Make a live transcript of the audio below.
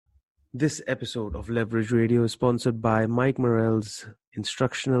This episode of Leverage Radio is sponsored by Mike Morell's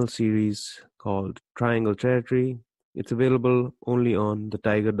instructional series called Triangle Territory. It's available only on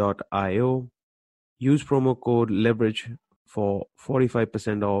thetiger.io. Use promo code LEVERAGE for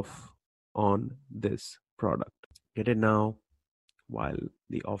 45% off on this product. Get it now while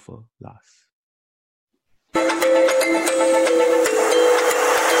the offer lasts.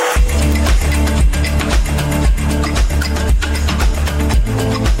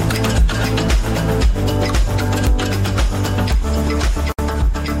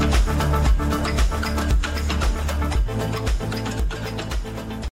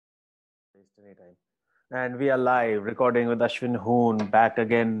 And we are live recording with Ashwin Hoon, back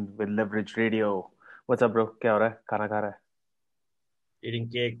again with Leverage Radio. What's up, bro? क्या हो रहा है? खाना खा रहा है? Eating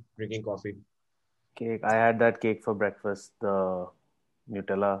cake, drinking coffee. Cake. I had that cake for breakfast, the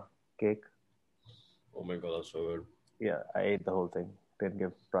Nutella cake. Oh my god, that's so good. Yeah, I ate the whole thing. Didn't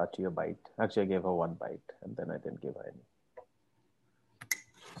give Prachi a bite. Actually, I gave her one bite, and then I didn't give her any.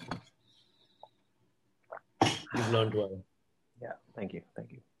 You've learned well. Yeah, thank you,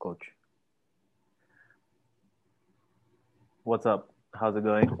 coach. What's up? How's it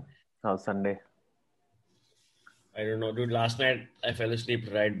going? How's Sunday? I don't know, dude. Last night I fell asleep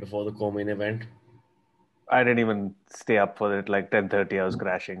right before the co-main event. I didn't even stay up for it. Like 10:30, I was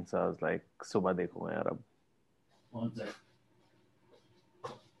crashing, so I was like, "Subah dekhuga yaar ab." What's that?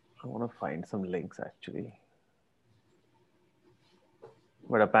 I want to find some links actually.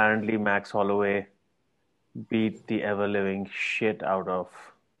 But apparently, Max Holloway beat the ever-living shit out of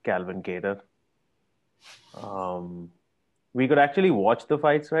Calvin Kattar. We could actually watch the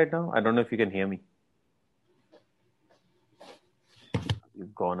fights right now. I don't know if you can hear me.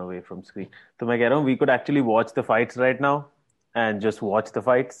 You've gone away from screen. So मैं कह रहा हूँ, we could actually watch the fights right now and just watch the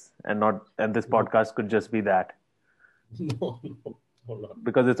fights and this podcast could just be that. No, hold on.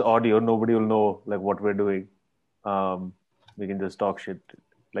 Because it's audio, nobody will know like what we're doing. We can just talk shit,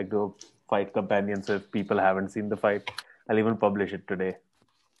 like do a fight companion. So if people haven't seen the fight, I'll even publish it today.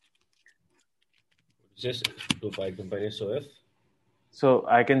 Just to fight companion. So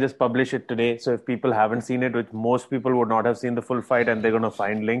I can just publish it today. So if people haven't seen it, which most people would not have seen the full fight, and they're going to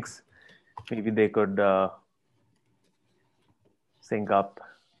find links, maybe they could sync up.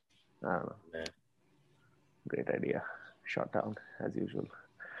 I don't know. Yeah. Great idea. Shot down as usual.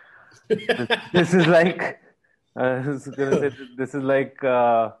 This is like this is like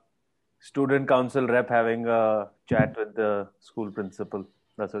student council rep having a chat with the school principal.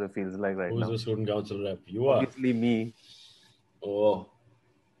 That's what it feels like right now. Who's the student council rep? You are. Obviously me. Oh,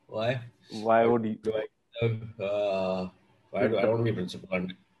 why? Why would you? Why do I want to be principal?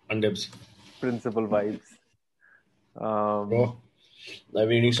 Undibs. Principal vibes. Bro, I've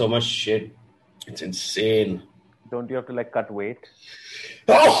been eating so much shit. It's insane. Don't you have to like cut weight?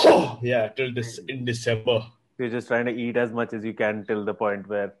 Oh, yeah, in December. You're just trying to eat as much as you can till the point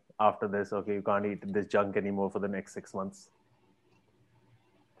where after this, okay, you can't eat this junk anymore for the next 6 months.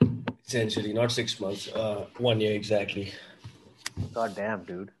 Essentially, not 6 months. 1 year exactly. God damn,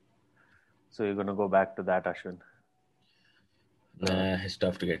 dude. So you're gonna go back to that, Ashwin? Nah, it's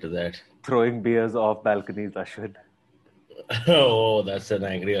tough to get to that. Throwing beers off balconies, Ashwin. Oh, that's an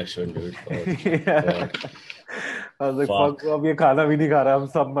angry Ashwin, dude. Oh, yeah. I was like, fuck, अब ये खाना भी नहीं खा रहा, हम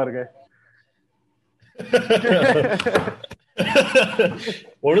सब मर गए.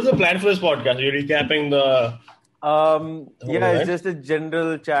 What is the plan for this podcast? Are you recapping the... It's just a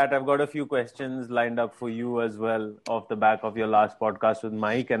general chat. I've got a few questions lined up for you as well off the back of your last podcast with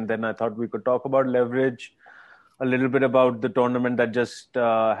Mike. And then I thought we could talk about leverage, a little bit about the tournament that just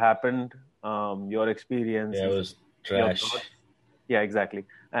happened, your experience. Yeah, it was trash. Yeah, exactly.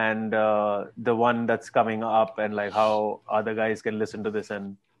 And the one that's coming up and like how other guys can listen to this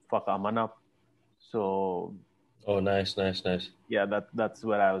and fuck Aman up. So... Oh, nice. Yeah, that's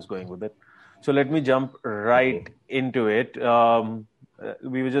where I was going with it. So let me jump right into it.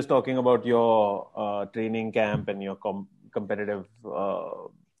 We were just talking about your training camp and your competitive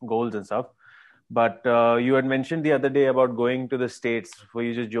goals and stuff. But you had mentioned the other day about going to the States. Were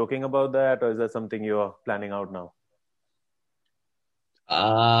you just joking about that, or is that something you're planning out now?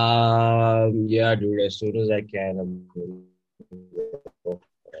 Yeah, dude. As soon as I can,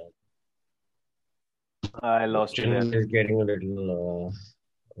 I lost you there. Is getting a little.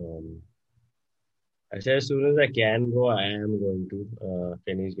 I said as soon as I can go, I am going to.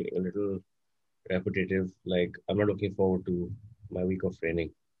 Training is getting a little repetitive. Like I'm not looking forward to my week of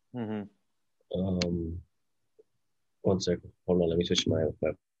training. Mm-hmm. 1 second. Hold on. Let me switch my.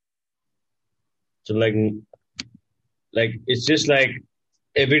 So like it's just like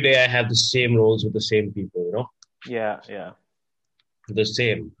every day I have the same roles with the same people. You know. Yeah. the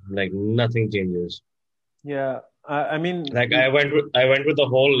same. Like nothing changes. Yeah, I mean, Like I went with the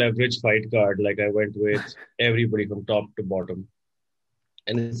whole leverage fight card. Like I went with everybody from top to bottom,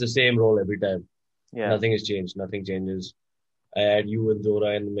 and it's the same role every time. yeah. Nothing has changed. Nothing changes. I add you and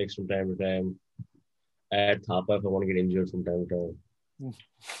Zora in the mix from time to time. I add Thapa if I want to get injured from time to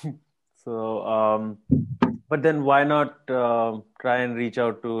time. So, but then why not try and reach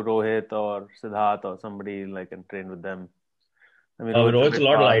out to Rohit or Siddharth or somebody like and train with them? I mean, Rohit's a Rohit's a bit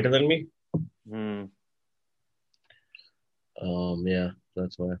lot far. lighter than me. Hmm. Yeah,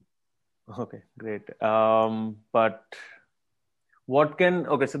 that's why. Okay, great. But what can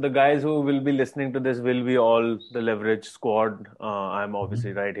okay? So the guys who will be listening to this will be all the leverage squad. I'm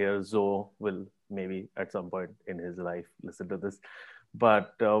obviously Mhm. right here. Zoe will maybe at some point in his life listen to this.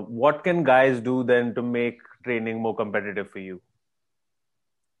 But what can guys do then to make training more competitive for you?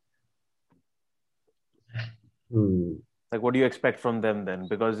 Hmm. Like, what do you expect from them then?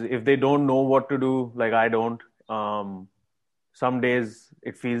 Because if they don't know what to do, like I don't, some days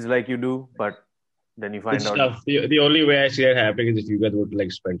it feels like you do, but then you find It's out. tough. The only way I see that happening is if you guys would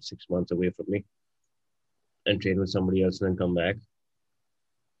like spend 6 months away from me and train with somebody else and then come back.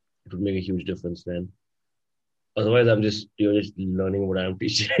 It would make a huge difference then. Otherwise, you're just learning what I'm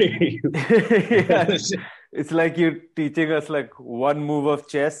teaching you. Yeah, it's like you're teaching us like one move of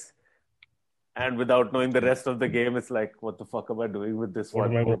chess, and without knowing the rest of the game, it's like, what the fuck am I doing with this What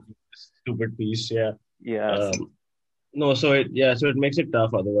one am I going move? to do? This stupid piece? Yeah. Yes. Um, no, so it makes it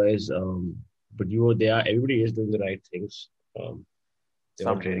tough otherwise. But everybody is doing the right things. They're all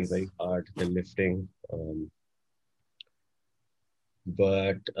Some training days. very hard. They're lifting.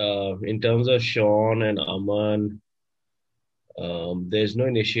 But in terms of Sean and Aman, there's no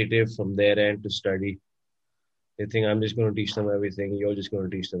initiative from their end to study. They think I'm just going to teach them everything. You're just going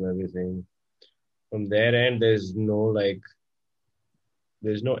to teach them everything. From their end, there's no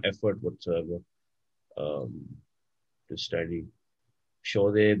effort whatsoever um, to study.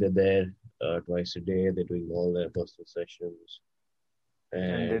 Sure, they're there twice a day. They're doing all their personal sessions,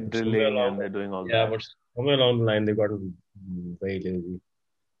 And they're and somewhere drilling along, and they're doing all yeah, that. but somewhere along the line, they've gotten very lazy,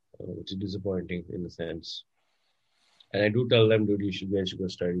 which is disappointing in a sense. And I do tell them, dude, you should go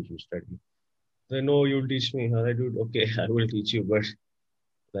study, you should study. They know you'll teach me. I dude, okay, I will teach you, but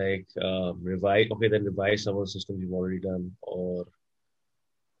like revise. Okay, then revise some of the systems you've already done, or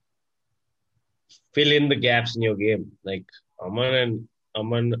fill in the gaps in your game. Like Aman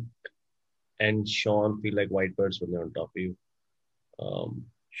and Sean feel like white birds when they're on top of you. Um,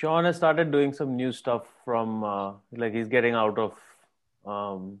 Sean has started doing some new stuff from like he's getting out of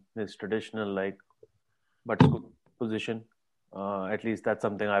his traditional like butt scoop position. At least that's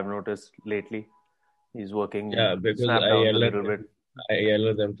something I've noticed lately. He's working yeah, because snap downs a little bit. I Yeah. yell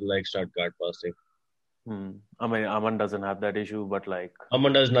at them to like start guard passing. I mean, Aman doesn't have that issue, but like,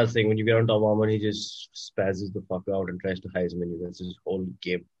 Aman does nothing. When you get on top of Aman, he just spazzes the fuck out and tries to Heisman you. That's his whole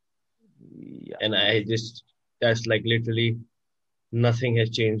game. yeah, And that's like literally nothing has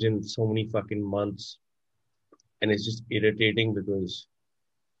changed in so many fucking months. And it's just irritating because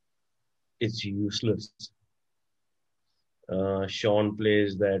it's useless. Sean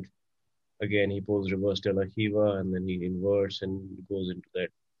plays that again, he pulls reverse De La Hiva and then he inverts and goes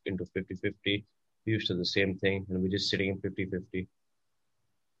into 50-50. We used to the same thing and we're just sitting in 50-50.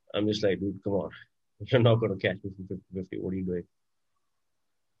 I'm just like, dude, come on. You're not going to catch me from 50-50. What are you doing?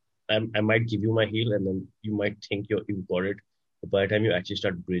 I might give you my heel and then you might think you've got it. But by the time you actually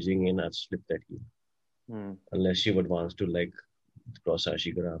start bridging in, I've slipped that heel. mm. Unless you've advanced to like cross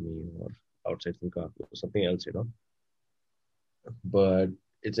Ashigarami or outside Funkaku or something else, But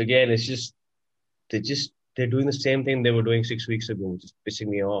it's just they're doing the same thing they were doing 6 weeks ago, which is pissing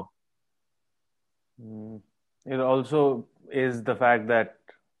me off. Mm. It also is the fact that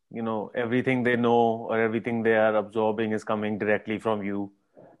everything they know or everything they are absorbing is coming directly from you.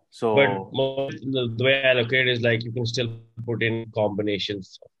 But So, the way I look at it is like you can still put in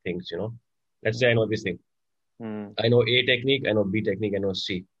combinations of things. Let's say I know everything. mm, I know A technique, I know B technique, I know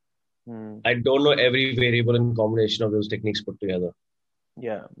C. mm, I don't know every variable and combination of those techniques put together.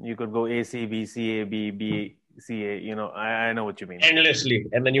 yeah, you could go A C B C A B B C A. I know what you mean. Endlessly.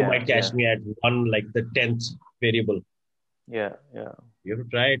 And then you Yeah, might yeah, catch me at one, like the 10th variable. yeah, yeah. You have to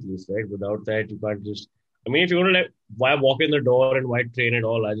try at least, right? Without that, you can't just. I mean, if you want to, like, why walk in the door and why train at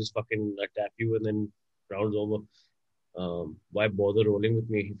all? I just fucking tap you and then rounds over. Why bother rolling with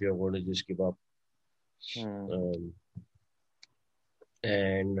me if you're going to just give up? Mm. Um,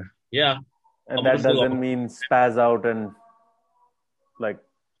 and yeah, And Aman that still, doesn't mean spaz out and like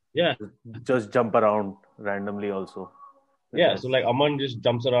yeah, just jump around randomly also yeah. So because like Aman just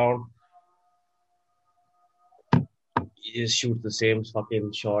jumps around. he just shoots the same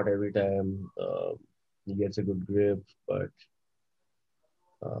fucking shot every time. He gets a good grip, but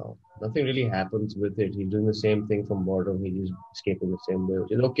uh, nothing really happens with it. He's doing the same thing from bottom. He's just escaping the same way,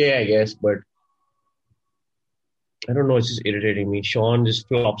 which is okay, I guess, but I don't know. It's just irritating me. Sean just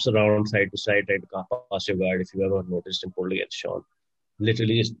flops around side to side, trying to pass your guard. If you've ever noticed him pulled against Sean,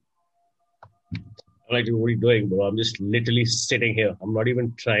 literally just I'm like, what are you doing, bro? I'm just literally sitting here. I'm not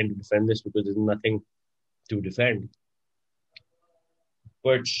even trying to defend this because there's nothing to defend.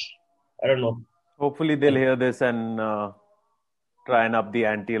 But I don't know. Hopefully they'll hear this and try and up the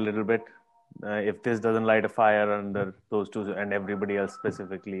ante a little bit. If this doesn't light a fire under those two and everybody else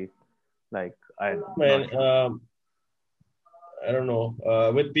specifically, like Man, I don't know.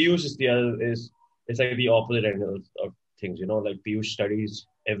 With Piyush, is the other is it's like the opposite end of things. You know, like Piyush studies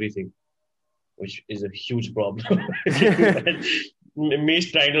everything, which is a huge problem. Me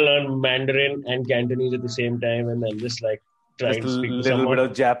trying to learn Mandarin and Cantonese at the same time, and then just like just trying a to speak to little someone. bit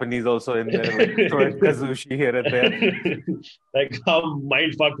of Japanese also in there, like throwing kazushi here and there. Like how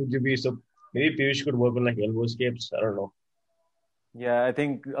mind fucked would you be? So maybe Piyush could work on like elbow escapes. I don't know. Yeah, I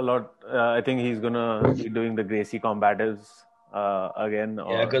think a lot. I think he's gonna be doing the Gracie combatives again.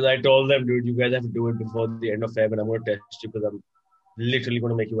 Yeah, because I told them, dude, you guys have to do it before the end of Feb, and I'm going to test you because I'm literally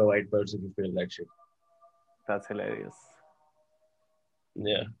going to make you a white belt if you fail that shit. That's hilarious.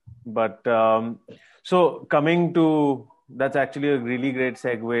 Yeah. But so coming to that's actually a really great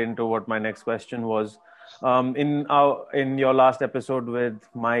segue into what my next question was. In your last episode with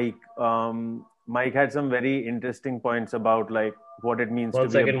Mike, Mike had some very interesting points about like what it means One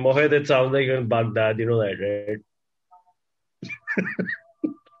to second, be Mohit, it sounds like you're in Baghdad. You know that, right?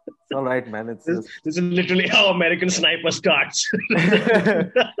 It's all right, man. It's this is literally how American Sniper starts.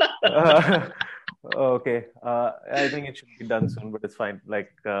 Okay. I think it should be done soon, but it's fine.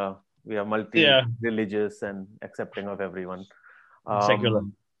 Like we are multi-religious and accepting of everyone. Secular.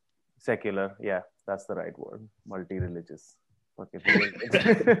 Secular. Yeah, that's the right word. Multi-religious. Okay.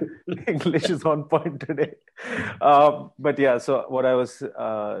 English is on point today. But yeah, so what I was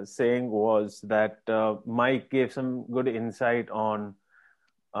saying was that Mike gave some good insight on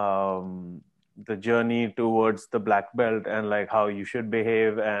the journey towards the black belt and like how you should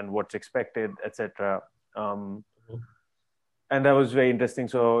behave and what's expected, etc. And that was very interesting.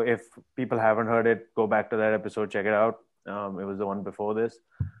 So if people haven't heard it, go back to that episode, check it out. It was the one before this.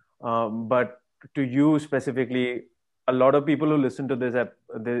 But to you specifically, a lot of people who listen to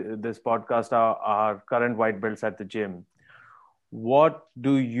this podcast are current white belts at the gym. What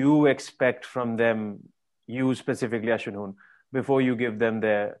do you expect from them, you specifically, Ashwin, before you give them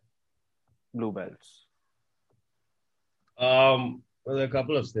their blue belts? Well, there are a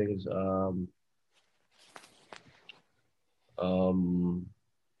couple of things.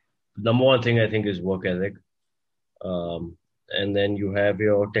 Number one thing I think is work ethic. And then you have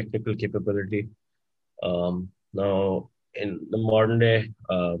your technical capability. Now, in the modern day,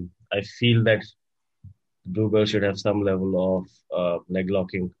 I feel that blue belt should have some level of leg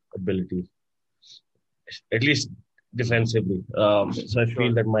locking ability, at least defensively. So I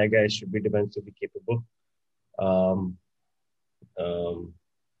feel that my guys should be defensively capable. A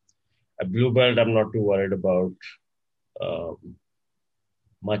blue belt, I'm not too worried about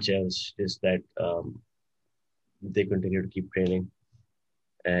much else. Just that they continue to keep training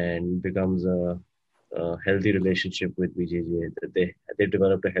and becomes a healthy relationship with BJJ. That they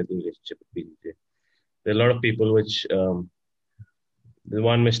developed a healthy relationship with BJJ. There are a lot of people which the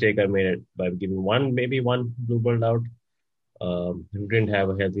one mistake I made it by giving maybe one blue belt out, who didn't have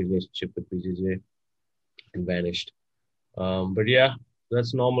a healthy relationship with BJJ and vanished. But yeah,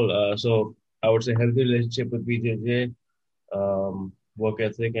 that's normal. So I would say healthy relationship with BJJ, work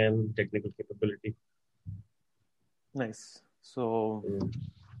ethic and technical capability. Nice. So,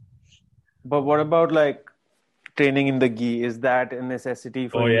 but what about like training in the gi? Is that a necessity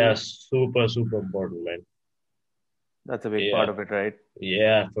for you? Oh yeah, super important, man. That's a big part of it, right?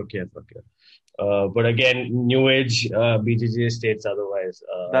 Yeah, fuck yeah. But again, new age BJJ states otherwise.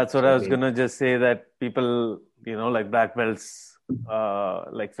 That's what I was gonna just say, that people, like black belts,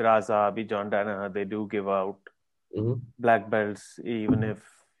 like Firas Zahabi, John Danaher, they do give out black belts even if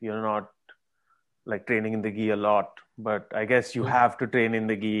you're not like training in the gi a lot. But I guess you have to train in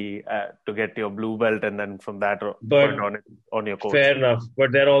the gi to get your blue belt, and then from that point on your coach. Fair enough,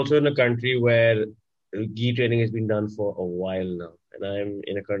 but they're also in a country where gi training has been done for a while now, and I'm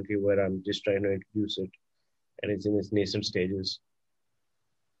in a country where I'm just trying to introduce it, and it's in its nascent stages.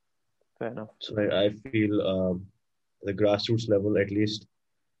 Fair enough. So I feel the grassroots level, at least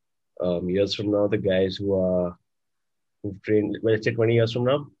years from now, the guys who've trained, let's say 20 years from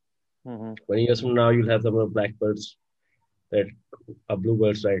now, 20 years from now, you'll have some of the black belts that are blue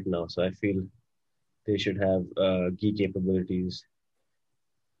belts right now. So I feel they should have gi capabilities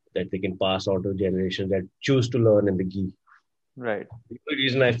that they can pass on to generations that choose to learn in the gi. Right. The only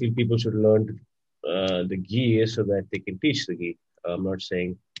reason I feel people should learn the gi is so that they can teach the gi. I'm not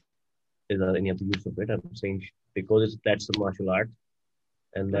saying there's not any other use of it. I'm saying because that's the martial art,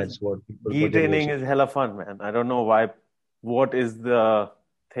 and Listen, that's what people gi for training generations. is hella fun, man. I don't know why. What is the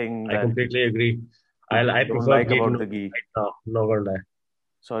thing I that completely agree. people I don't prefer like gi to about the nogi gi? right now. Not gonna lie.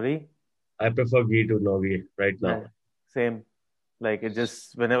 Sorry? I prefer gi to nogi right now. Yeah, same. Like it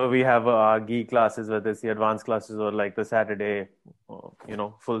just whenever we have our gi classes, whether it's the advanced classes or like the Saturday,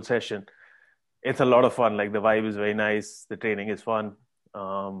 full session, it's a lot of fun. Like the vibe is very nice. The training is fun.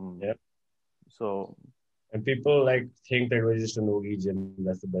 Um, Yeah. so And people like think that we're just a nogi gym.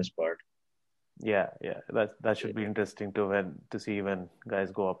 That's the best part. yeah, that should be interesting to see when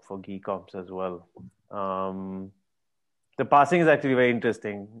guys go up for gi comps as well. Um, the passing is actually very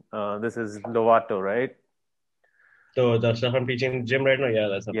interesting. This is Lovato, right? So the stuff I'm teaching in the gym right now, yeah,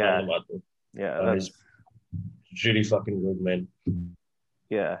 that's a Yeah, plan about it. yeah, It's really fucking good, man.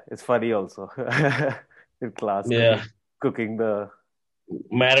 it's funny also in class Yeah, cooking the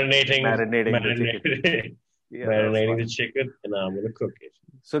marinating, marinating the chicken. marinating, Yeah, that was marinating fun. the chicken, and I'm gonna cook it.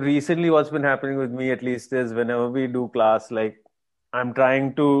 So recently, what's been happening with me at least is whenever we do class, like I'm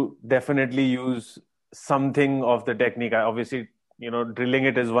trying to definitely use something of the technique. I obviously, drilling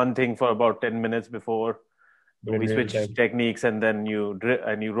it is one thing for about 10 minutes before But in we real switch time, techniques and then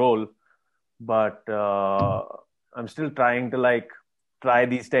you roll. But I'm still trying to like try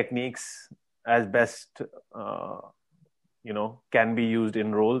these techniques as best can be used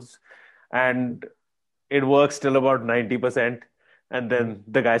in rolls, and it works till about 90%, and then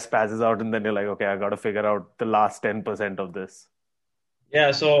the guy spazzes out, and then you're like, okay, I got to figure out the last 10% of this.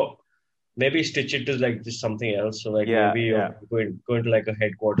 yeah. So maybe stitch it to like just something else. So like Yeah, maybe you're yeah, going to like a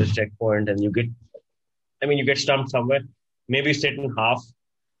headquarters checkpoint, and you get stumped somewhere. Maybe sit in half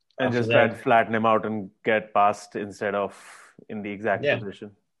and after just try that. and flatten him out and get past instead of in the exact Yeah,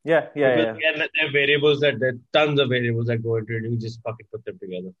 position. Yeah, yeah, because yeah. again, there are variables there are tons of variables that go into it. You just fucking put them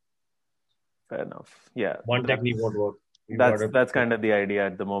together. Fair enough. Yeah, One technique that's won't work. You that's gotta. that's kind of the idea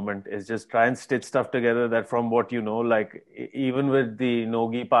at the moment, is just try and stitch stuff together that from what like even with the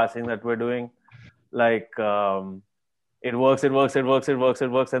nogi passing that we're doing, like it works,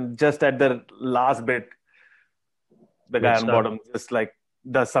 and just at the last bit, the Get guy on stuck. bottom just like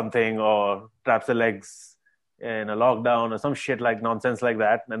does something or traps the legs in a lockdown or some shit like nonsense like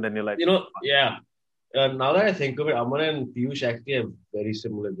that, and then you're like, Yeah. Now that I think of it, Aman and Piyush actually have very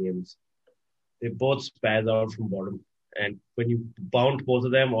similar games. They both spaz out from bottom. And when you bounce both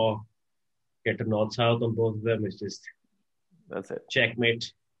of them or get to north south on both of them, it's just that's it.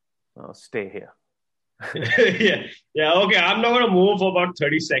 checkmate. Stay here. Yeah. Yeah. Okay. I'm not going to move for about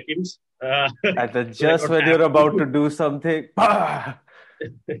 30 seconds. Just when you're about to do something, yeah,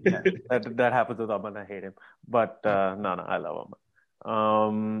 that happens with Aman. I hate him, but no, I love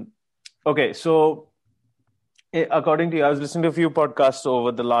Aman. Okay, so according to you, I was listening to a few podcasts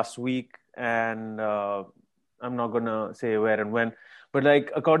over the last week, and I'm not gonna say where and when, but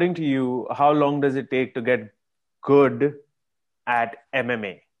like according to you, how long does it take to get good at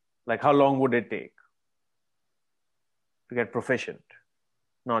MMA? Like, how long would it take to get proficient?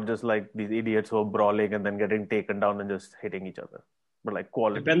 Not just like these idiots who are brawling and then getting taken down and just hitting each other, but like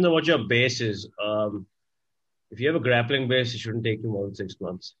quality. Depends on what your base is. If you have a grappling base, it shouldn't take you more than 6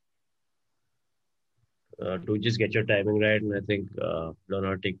 months. To just get your timing right, and I think learn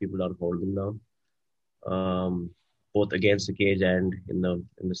how to take people down, hold them down, both against the cage and in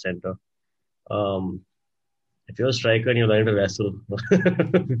the center. If you're a striker and you're learning to wrestle,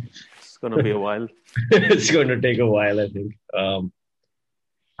 It's gonna be a while. it's going to take a while, I think.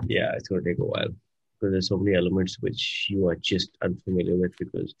 Yeah, it's going to take a while because there's so many elements which you are just unfamiliar with.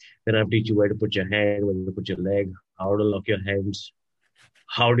 Because then I teach you where to put your hand, where to put your leg, how to lock your hands,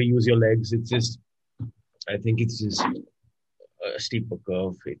 how to use your legs. I think it's just a steeper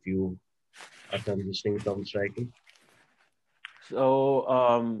curve if you are transitioning from striking.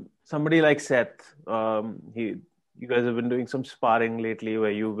 So somebody like Seth, you guys have been doing some sparring lately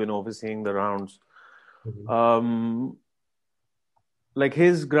where you've been overseeing the rounds. Mm-hmm. Like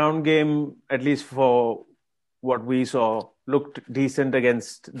his ground game, at least for what we saw, looked decent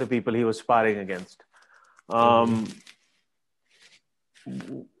against the people he was sparring against. How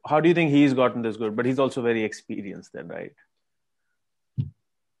do you think he's gotten this good? But he's also very experienced then, right?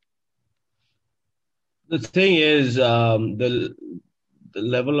 The thing is, the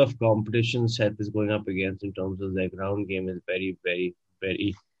level of competition Seth is going up against in terms of their ground game is very, very,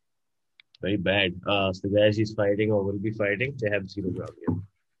 very very bad. So the guys he's fighting or will be fighting, they have zero ground game.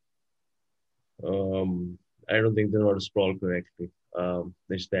 I don't think they know how to sprawl correctly.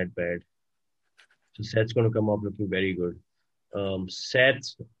 It's that bad. So Seth's going to come up looking very good.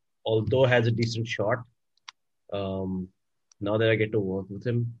 Seth, although has a decent shot, now that I get to work with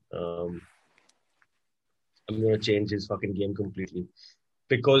him, I'm going to change his fucking game completely.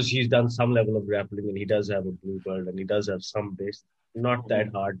 Because he's done some level of grappling and he does have a blue belt and he does have some base. Not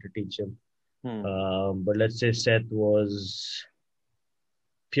that hard to teach him. But let's say Seth was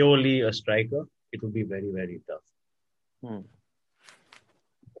purely a striker, it would be very, very tough.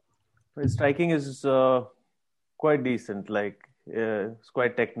 His striking is quite decent. Like it's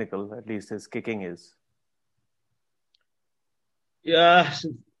quite technical. At least his kicking is. Yeah,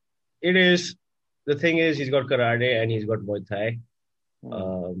 it is. The thing is, he's got karate and he's got Muay Thai.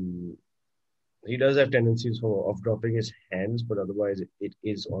 He does have tendencies of dropping his hands, but otherwise it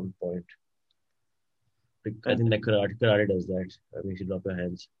is on point. I think that karate does that. It makes you drop your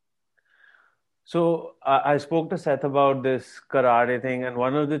hands. So I spoke to Seth about this karate thing, and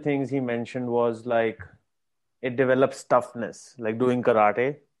one of the things he mentioned was like it develops toughness, like doing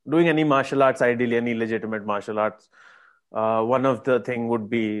karate, doing any martial arts, ideally any legitimate martial arts. One of the thing would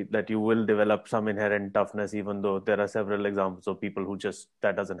be that you will develop some inherent toughness, even though there are several examples of people who just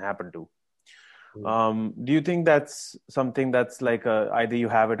that doesn't happen to. Do you think that's something that's like either you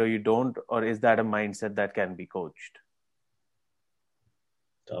have it or you don't, or is that a mindset that can be coached?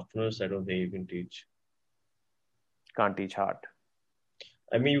 Toughness, I don't think you can teach. Can't teach heart.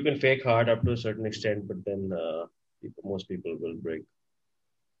 I mean, you can fake heart up to a certain extent, but then most people will break.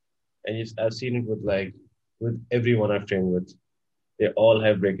 And I've seen it with everyone I've trained with. They all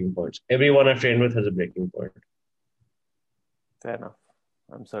have breaking points. Everyone I've trained with has a breaking point. Fair enough.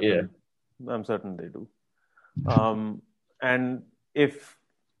 I'm certain they do. And if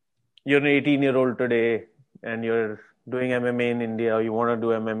you're an 18-year-old today and you're doing MMA in India, or you want to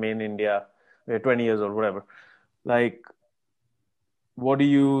do MMA in India, you're 20 years old, whatever, like, what do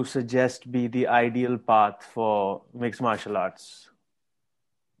you suggest be the ideal path for mixed martial arts?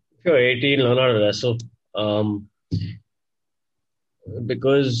 If you're 18, learn how to wrestle.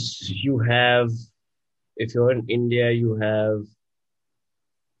 Because if you're in India, you have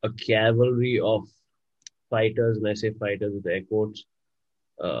a cavalry of fighters, and I say fighters with air quotes,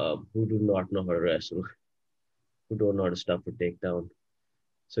 who do not know how to wrestle, who don't know how to stuff a takedown.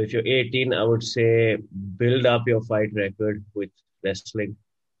 So if you're 18, I would say build up your fight record with wrestling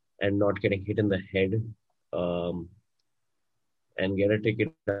and not getting hit in the head, and get a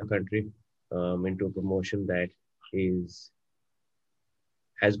ticket to the country, into a promotion that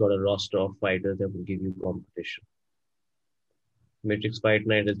has got a roster of fighters that will give you competition. Matrix Fight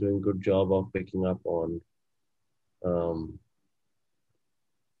Night is doing a good job of picking up on,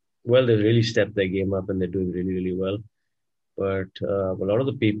 they really stepped their game up and they're doing really, really well. But a lot of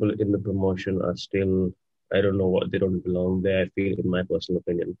the people in the promotion are still, I don't know what, they don't belong there, I feel, in my personal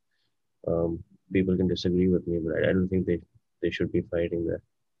opinion. People can disagree with me, but I don't think they should be fighting there.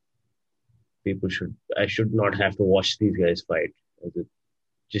 I should not have to watch these guys fight.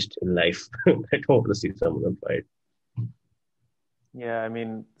 Just in life. I don't want to see some of them fight. Yeah, I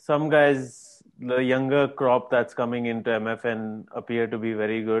mean, some guys, the younger crop that's coming into MFN appear to be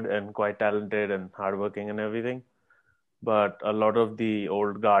very good and quite talented and hardworking and everything. But a lot of the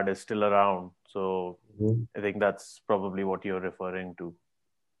old guard is still around. So I think that's probably what you're referring to.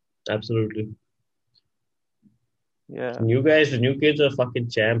 Absolutely. Yeah. The new kids are fucking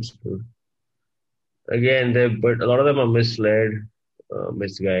champs, dude. Again, but a lot of them are misled,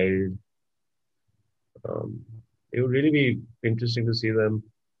 misguided. It would really be interesting to see them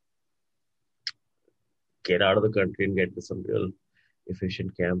get out of the country and get to some real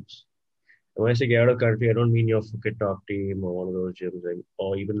efficient camps. And when I say get out of the country, I don't mean your Phuket Talk team or one of those gyms,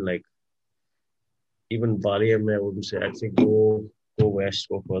 or even Bali. I wouldn't say. I'd say go west,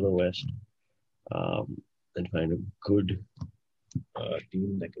 go further west, and find a good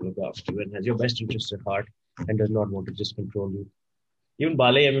team that can look after you and has your best interests at heart and does not want to just control you. Even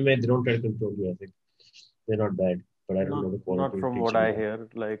Bali MMA, they don't try to control you. I think they're not bad, but I don't know the quality. Not from what I hear.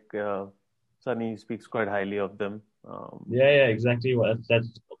 Like Sunny speaks quite highly of them. Yeah, exactly.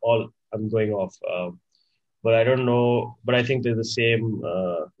 That's all I'm going off. But I don't know. But I think they're the same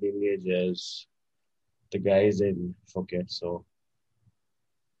lineage as the guys in Phuket. So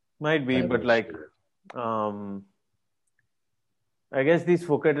might be, but I guess these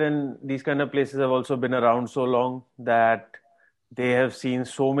Phuket and these kind of places have also been around so long that they have seen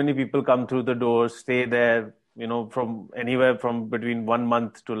so many people come through the doors, stay there, from anywhere from between 1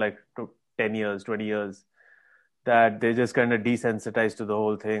 month to 10 years, 20 years. that they just kind of desensitized to the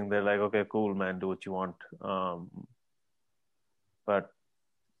whole thing. They're like, okay, cool, man, do what you want. But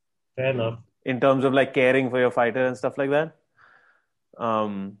Fair enough. in terms of like caring for your fighter and stuff like that,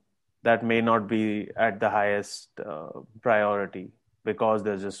 that may not be at the highest priority because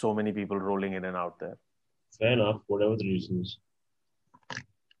there's just so many people rolling in and out there. Fair enough, whatever the reasons.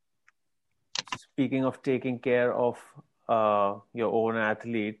 Speaking of taking care of your own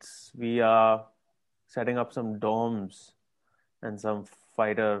athletes, we are setting up some dorms and some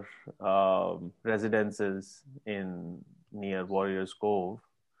fighter residences in near Warriors Cove.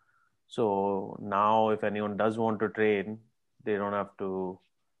 So now, if anyone does want to train, they don't have to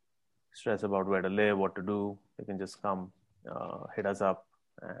stress about where to live, what to do. They can just come, hit us up,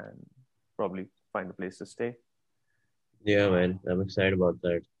 and probably find a place to stay. Yeah, man, I'm excited about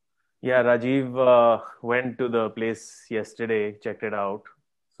that. Yeah, Rajiv went to the place yesterday, checked it out.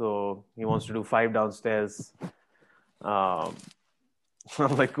 So he wants to do 5 downstairs. I'm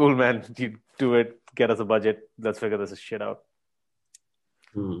like, cool, man. You do it. Get us a budget. Let's figure this shit out.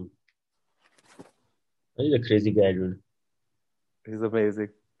 He's a crazy guy, dude. He's amazing.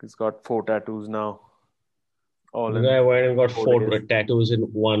 He's got 4 tattoos now. The guy went and got 4 tattoos in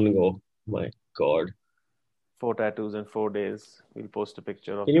one go. My God. 4 tattoos in 4 days. We'll post a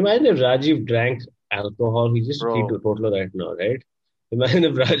picture of. Can you imagine if Rajiv drank alcohol? He's just a teetotaler right now, right? Imagine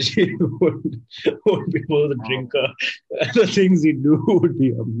if Rajiv would be more of a drinker. The things he do would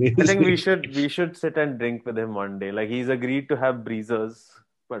be amazing. I think we should sit and drink with him one day. Like he's agreed to have breezers,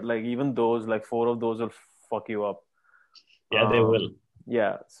 but like even those, like 4 of those will fuck you up. Yeah, they will.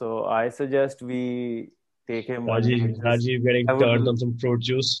 Yeah, so I suggest we take him. Rajiv getting turned on some fruit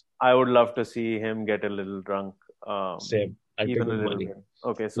juice. I would love to see him get a little drunk. Same. I'd even pay a little money. bit.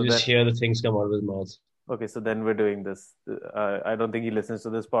 Okay, so just hear the things come out of his mouth. Okay, so then we're doing this. I don't think he listens to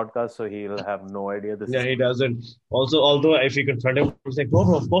this podcast, so he'll have no idea this. Yeah, he doesn't. Also, although if we confront him, he's like,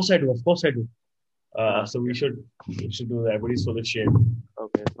 "No, of course I do. Of course I do." So we should do that. But he's full of shit.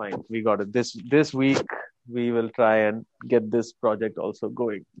 Okay, fine. We got it. This week we will try and get this project also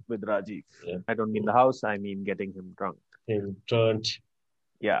going with Rajiv. Yeah. I don't mean the house. I mean getting him drunk. Him turned.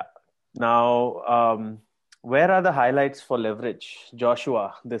 Yeah. Now, where are the highlights for Leverage,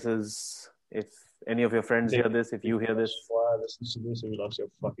 Joshua? This is if any of your friends hear this. If you hear this, listen to this, you lost your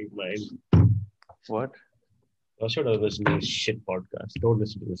fucking mind. What? I should have listened to this shit podcast. Don't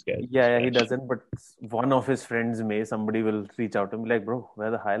listen to this guy. Yeah, he doesn't. But one of his friends may. Somebody will reach out to him like, bro, where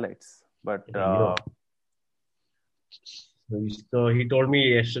are the highlights? But so he told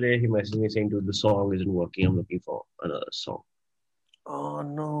me yesterday. He messaged me saying, "Dude, the song isn't working. I'm looking for another song." Oh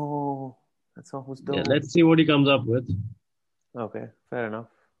no, that song was dope. Yeah, let's see what he comes up with. Okay, fair enough.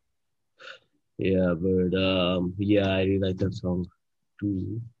 Yeah, but I really like that song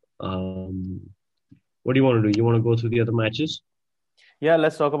too. What do you want to do? You want to go through the other matches? Yeah,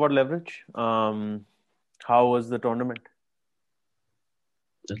 let's talk about Leverage. How was the tournament?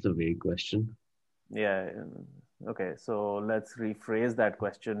 That's a vague question. Yeah. Okay, so let's rephrase that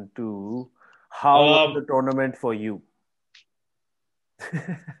question to how was the tournament for you?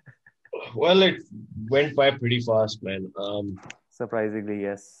 Well, it went by pretty fast, man. Surprisingly,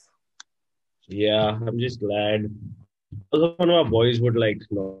 yes. Yeah, I'm just glad. One of our boys would like,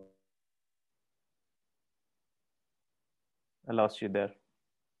 no. I lost you there.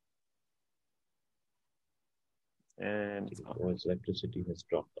 And his electricity has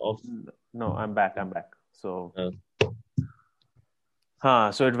dropped off. No, I'm back. So,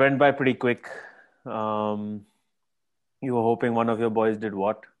 so it went by pretty quick. You were hoping one of your boys did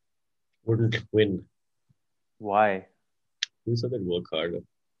what? Wouldn't win. Why? Who said they'd work harder?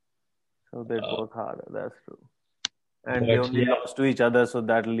 So they'd work harder. That's true. And they only lost to each other, so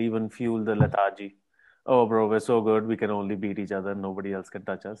that'll even fuel the lethargy. Oh, bro, we're so good. We can only beat each other. Nobody else can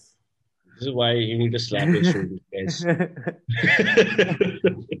touch us. This is why you need to slap your shoulders, guys.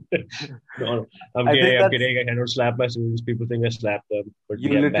 No, I'm kidding. I cannot slap my shoulders. People think I slap them. But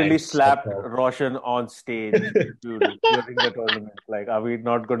you literally slapped Roshan on stage during the tournament. Like, are we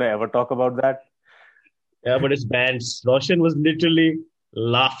not going to ever talk about that? Yeah, but it's bands. Roshan was literally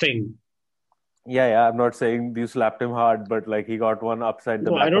laughing. Yeah. I'm not saying you slapped him hard, but like he got one upside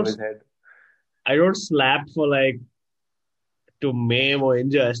the back of his head. I don't slap for like to maim or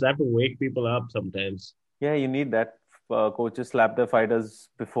injure. I slap to wake people up sometimes. Yeah, you need that. Coaches slap their fighters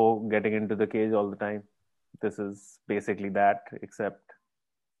before getting into the cage all the time. This is basically that, except...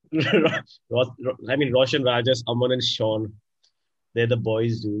 I mean, Roshan, Rajas, Aman and Sean. They're the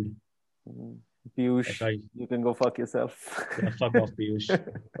boys, dude. Piyush, you can go fuck yourself. Yeah, fuck off, Piyush.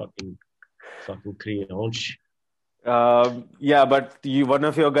 fucking creonch. Yeah, but one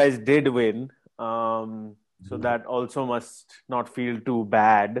of your guys did win. So that also must not feel too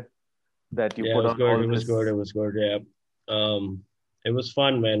bad that you Yeah, put it was on good. all It was this. good. It was good. Yeah. It was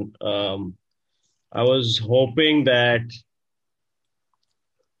fun, man. I was hoping that.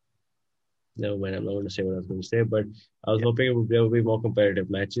 Never mind. I'm not going to say what I was going to say, but I was hoping there would be more competitive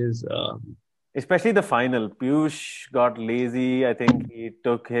matches. Especially the final. Piyush got lazy. I think he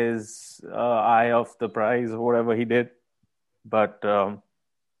took his eye off the prize or whatever he did. But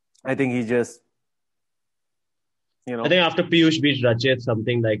I think he just, I think after Piyush beat Rachit,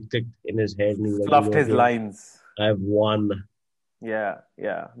 something like clicked in his head, and he's like, "You fluffed know his what? lines. I've won." Yeah,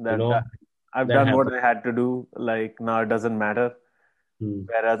 yeah. You know I've that done what happened. I had to do. Like now it doesn't matter. Hmm.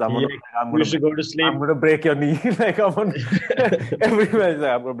 Whereas He used to go to I'm sleep. gonna break your knee. Like I'm on every match.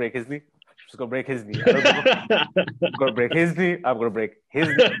 Like, I'm gonna break his knee. Just gonna break his knee. I don't know. I'm gonna break his knee. I'm gonna break his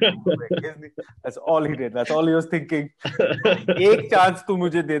knee. I'm gonna break his knee. That's all he did. That's all he was thinking. एक chance तू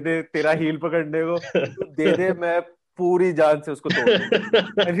मुझे दे दे तेरा heal पकड़ने को तू दे दे मैं पूरी जान से उसको तोड़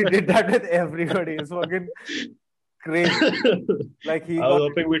दूंगा. And he did that with everybody. It's fucking crazy. Like he I was got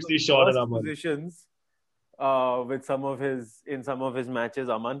hoping into we'd the see Sean and worst Aman. positions with some of his matches,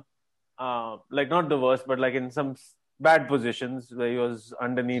 Aman. Like not the worst, but like in some bad positions where he was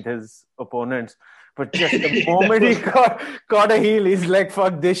underneath his opponents. But just the moment he caught a heel, he's like,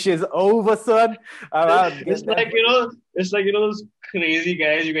 "Fuck, this shit's over, son. I'm out. It's Get that." like those crazy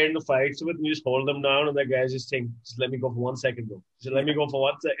guys you get into fights with, and you just hold them down, and the guys just think, "Just let me go for 1 second, bro. Just let me go for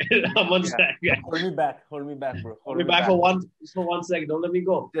 1 second. One second. Hold me back, bro. Hold me back for one second. Don't let me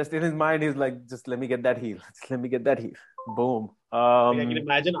go." Just in his mind, he's like, "Just let me get that heel. Just let me get that heel." Boom. Like, I can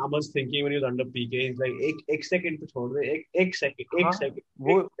imagine Aman's thinking when he was under PK. He's like, एक second पे छोड़ दे, एक second, एक second,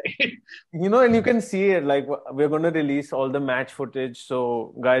 एक second. And you can see it. Like we're going to release all the match footage, so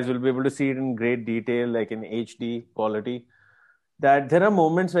guys will be able to see it in great detail, like in HD quality. That there are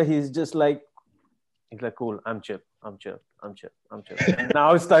moments where he's like, "Cool, I'm chill, I'm chill, I'm chill, I'm chill." And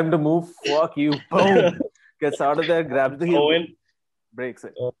now it's time to move. Fuck you. Boom. Gets out of there, grabs the heel, Owen, breaks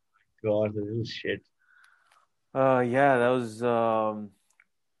it. oh God, this is shit. Yeah, that was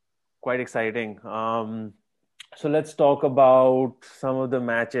quite exciting. So let's talk about some of the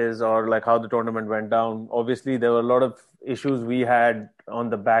matches or like how the tournament went down. Obviously, there were a lot of issues we had on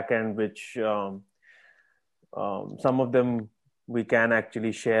the back end, which some of them we can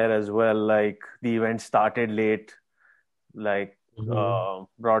actually share as well. Like the event started late, like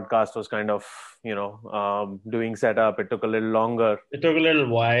broadcast was kind of doing setup. It took a little longer. It took a little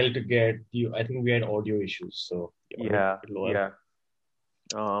while to get you. I think we had audio issues, so Yeah.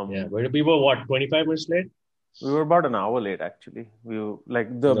 But we were what 25 minutes late. We were about an hour late, actually. The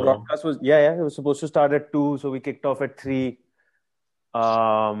broadcast was it was supposed to start at 2, so we kicked off at 3.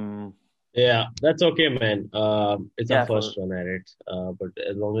 Yeah, that's okay, man. It's our first run at it, but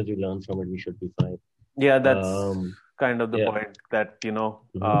as long as you learn from it, we should be fine. Yeah, that's kind of the point that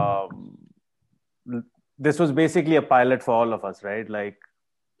this was basically a pilot for all of us, right? Like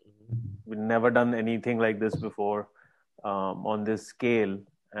we've never done anything like this before on this scale,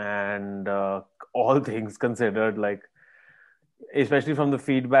 and all things considered, like especially from the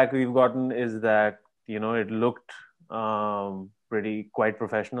feedback we've gotten, is that it looked quite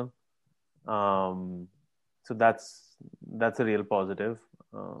professional. So that's a real positive.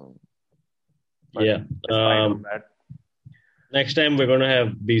 Next time we're going to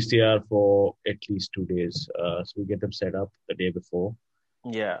have BCR for at least 2 days. So we get them set up the day before.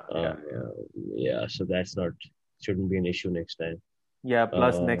 Yeah. So that's shouldn't be an issue next time. Yeah.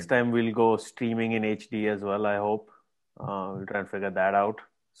 Plus next time we'll go streaming in HD as well. I hope we'll try and figure that out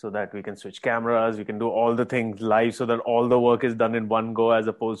so that we can switch cameras. We can do all the things live so that all the work is done in one go as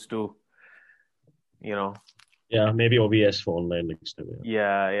opposed to, Yeah, maybe OBS for online next time.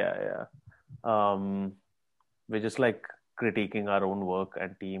 Yeah. We're just like critiquing our own work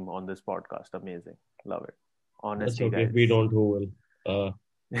and team on this podcast. Amazing. Love it. Honestly, that's okay. Guys. If we don't, who will?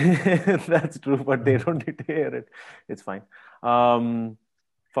 That's true, but they don't need to hear it. It's fine.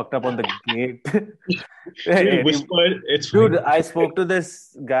 Fucked up on the gate. Whisper, it's dude, fine. I spoke to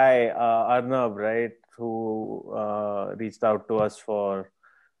this guy, Arnab, right, who reached out to us for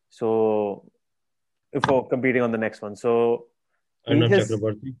competing on the next one. So Arnab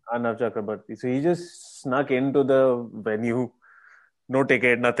Chakrabarti. So he just snuck into the venue, no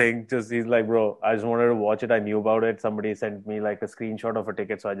ticket, nothing. Just he's like, bro, I just wanted to watch it. I knew about it. Somebody sent me like a screenshot of a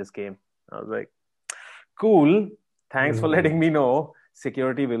ticket, so I just came. I was like, cool. Thanks for letting me know.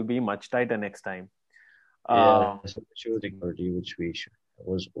 Security will be much tighter next time. Security, which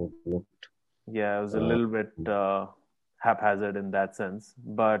was overlooked. Yeah, it was a little bit haphazard in that sense,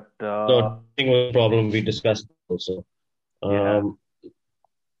 but I think was a problem we discussed also.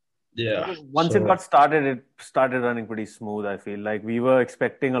 Yeah. Once it got started, it started running pretty smooth. I feel like we were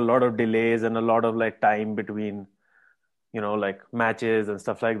expecting a lot of delays and a lot of like time between, like matches and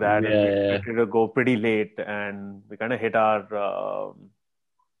stuff like that, and we Yeah. expected to go pretty late, and we kind of hit our,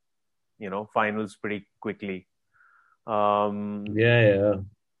 finals pretty quickly. Yeah.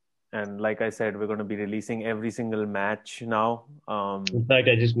 And like I said, we're going to be releasing every single match now. In fact,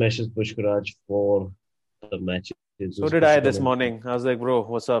 I just messaged Pushkaraj for the matches. So did I this morning. I was like, bro,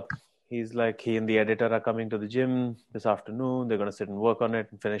 what's up? He's like, he and the editor are coming to the gym this afternoon. They're going to sit and work on it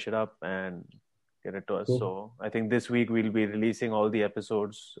and finish it up and get it to us. Cool. So I think this week we'll be releasing all the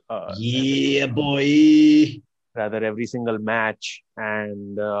episodes. Yeah, boy. Rather every single match,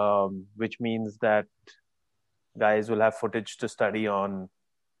 and which means that guys will have footage to study on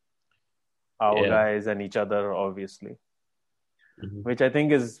our guys and each other, obviously. Mm-hmm. Which I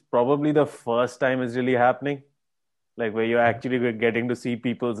think is probably the first time it's really happening. Like where you're actually getting to see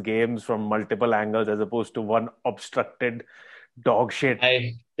people's games from multiple angles as opposed to one obstructed dog shit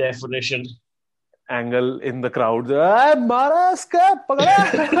high definition angle in the crowd. With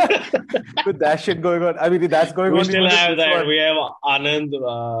that shit going on. I mean, that's going on. We still have that. One. We have Anand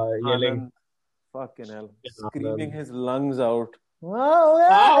yelling. Anand, fucking hell. Screaming his lungs out.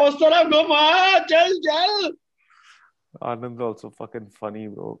 Anand's also fucking funny,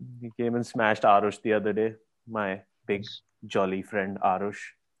 bro. He came and smashed Arush the other day. My big jolly friend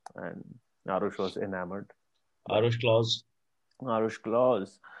Arush, and Arush was enamored. Arush Claus.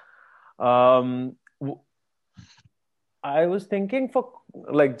 I was thinking for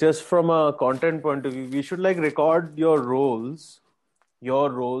like just from a content point of view, we should like record your roles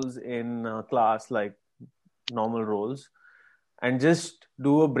in class, like normal roles, and just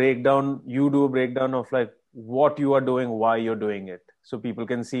do a breakdown. You do a breakdown of like what you are doing, why you're doing it, so people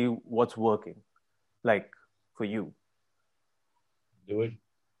can see what's working, like for you. Do it.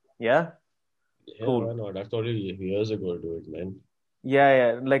 Yeah? Cool. Why not? I told you years ago to do it, man.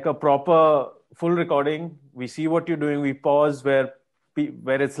 Yeah. Like a proper full recording. We see what you're doing. We pause where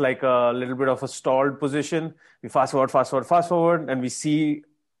it's like a little bit of a stalled position. We fast forward, and we see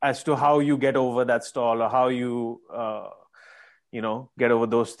as to how you get over that stall or how you, get over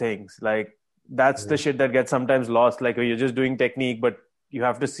those things. Like that's the shit that gets sometimes lost. Like you're just doing technique, but you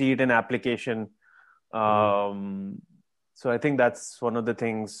have to see it in application. So I think that's one of the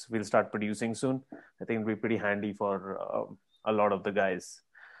things we'll start producing soon. I think it'll be pretty handy for a lot of the guys.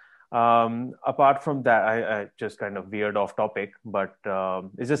 Apart from that, I just kind of veered off topic, but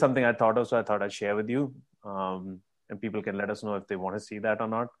it's just something I thought of, so I thought I'd share with you. And people can let us know if they want to see that or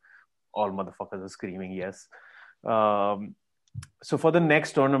not. All motherfuckers are screaming yes. So for the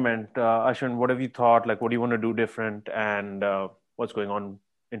next tournament, Ashwin, what have you thought? Like, what do you want to do different, and what's going on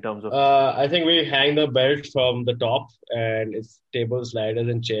in terms of? I think we hang the belt from the top, and it's tables, ladders,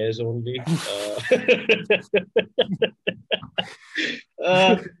 and chairs only.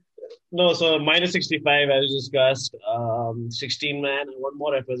 No, so minus 65 as discussed. 16-man, and one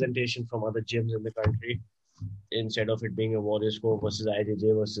more representation from other gyms in the country instead of it being a Warriors Core versus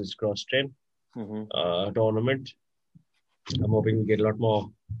IJJ versus Cross Train tournament. I'm hoping we get a lot more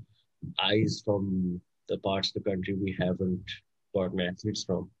eyes from the parts of the country we haven't gotten athletes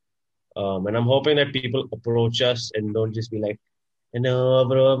from. And I'm hoping that people approach us and don't just be like, no,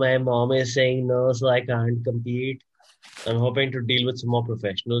 bro, my mom is saying no, so I can't compete. I'm hoping to deal with some more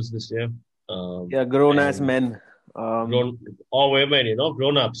professionals this year. Grown-ass men. Or women,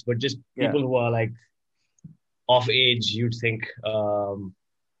 grown-ups, but just people who are like of age, you'd think,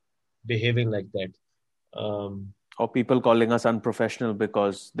 behaving like that. Or people calling us unprofessional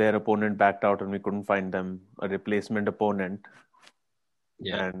because their opponent backed out and we couldn't find them a replacement opponent.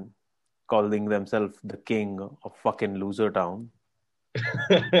 Yeah. And calling themselves the king of fucking loser town.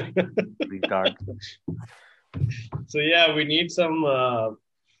 Retard. So we need some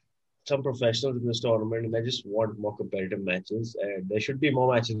professionals in this tournament, and I just want more competitive matches. And there should be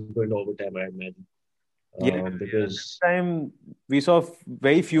more matches going to overtime, I imagine. Because this time we saw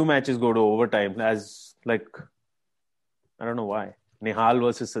very few matches go to overtime. As like, I don't know why. Nihal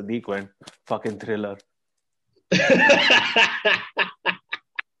versus Sadiq went fucking thriller.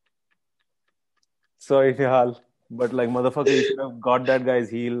 Sorry, Nihal. But like, motherfucker, you should have got that guy's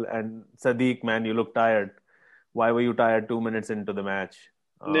heel. And Sadiq, man, you look tired. Why were you tired 2 minutes into the match?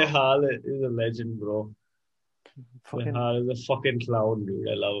 Nihal is a legend, bro. Nihal is a fucking clown, dude.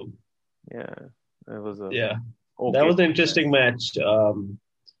 I love him. Yeah. It was okay. That was an interesting match.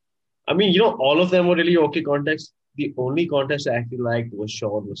 I mean, all of them were really okay contests. The only contest I actually liked was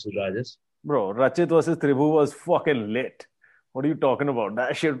Sean versus Rajas. Bro, Rachit versus Tribhu was fucking lit. What are you talking about?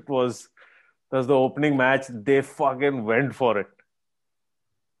 That shit was the opening match. They fucking went for it.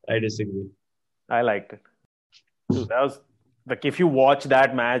 I disagree. I liked it. Dude, that was like, if you watch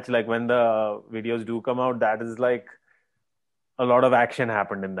that match, like when the videos do come out, that is like a lot of action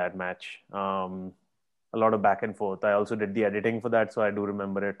happened in that match. A lot of back and forth. I also did the editing for that, so I do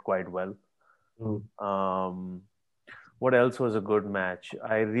remember it quite well. Um, what else was a good match?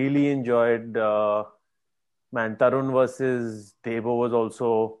 I really enjoyed man, Tarun versus Debo was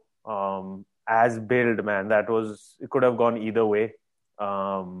also as billed, man. That was, it could have gone either way.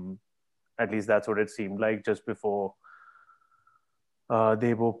 At least that's what it seemed like just before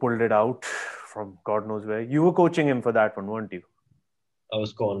Debo pulled it out from God knows where. You were coaching him for that one, weren't you? I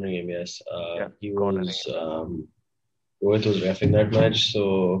was cornering him, yes. Yeah, He cornering was Rohit was reffing that match,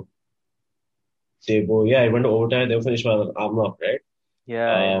 so Debo, yeah, it went to overtime. They finished by an arm lock, right?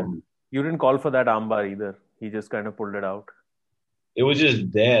 Yeah. You didn't call for that armbar either. He just kind of pulled it out. It was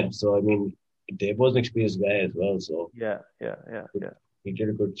just there. So I mean, Debo's an experienced guy as well, so Yeah. he did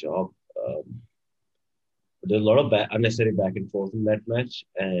a good job. But there's a lot of unnecessary back and forth in that match,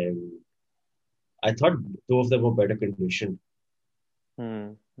 and I thought two of them were better conditioned.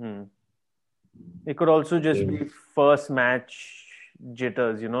 It could also just be first match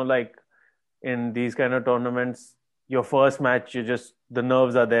jitters, like in these kind of tournaments, your first match, the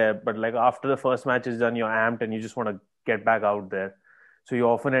nerves are there, but like after the first match is done, you're amped and you just want to get back out there. So you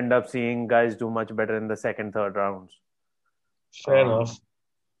often end up seeing guys do much better in the second, third rounds. Fair enough.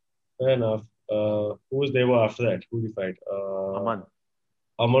 Who was Debo after that? Who did he fight? Aman.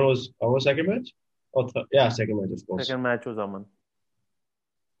 Aman was second match? Second match, of course. Second match was Aman.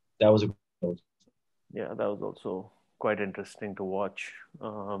 That was a good one. Yeah, that was also quite interesting to watch.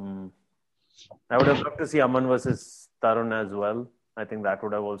 I would have loved to see Aman versus Tarun as well. I think that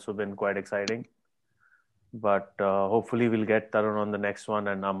would have also been quite exciting. But hopefully we'll get Tarun on the next one,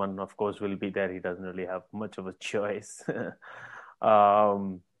 and Aman, of course, will be there. He doesn't really have much of a choice.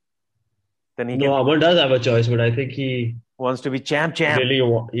 Aman does have a choice, but I think he wants to be champ. Really,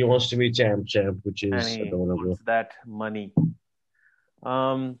 he wants to be champ, which is adorable. That money.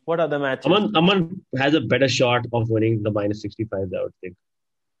 What other matches? Aman has a better shot of winning the minus 65s, I would think.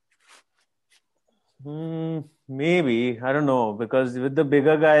 Maybe. I don't know. Because with the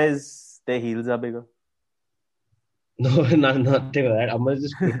bigger guys, their heels are bigger. No, nothing like that. Aman is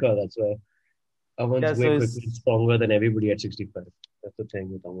just quicker, that's why. Aman's way quicker and stronger than everybody at 65. That's the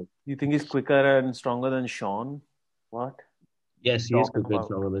thing with Aman. You think he's quicker and stronger than Sean? What? Yes, he is quicker and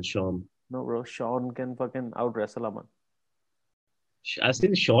stronger than Sean. No, bro. Sean can fucking out-wrestle Aman. I've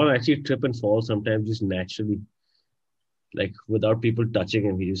seen Sean actually trip and fall sometimes just naturally. Like, without people touching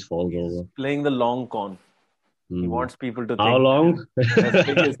him, he just falls over. Playing the long con. He wants people to think. How long? As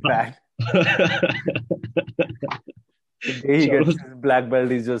big as bad. The day he gets his black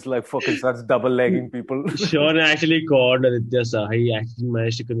belt, he's just like fucking starts double-legging people. Sean actually called Aditya Saha. He actually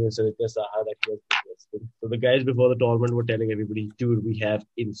managed to convince Aditya Saha that he was wrestling. So the guys before the tournament were telling everybody, dude, we have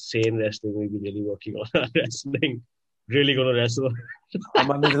insane wrestling. We've been really working on our wrestling. Really going to wrestle.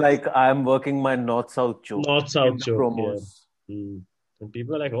 Aman is like, I'm working my North-South choke. North-South choke, promos. Yeah. And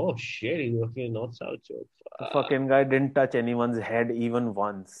people are like, oh shit, he's working a North-South choke. The fucking guy didn't touch anyone's head even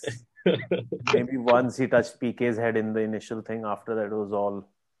once. Maybe once he touched PK's head in the initial thing. After that, it was all.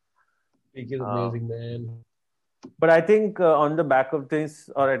 PK's amazing, man. But I think on the back of this,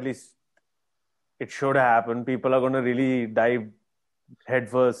 or at least it should happen, people are going to really dive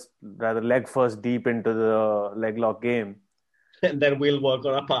leg first deep into the leg lock game. And then we'll work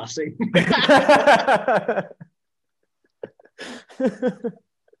on our passing.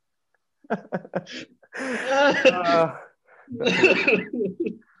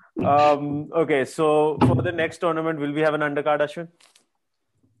 Okay, so for the next tournament, will we have an undercard, Ashwin?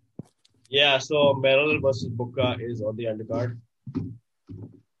 Yeah, so Merrill versus Bukka is on the undercard.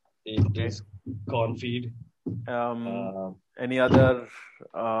 It is Confeed. Any other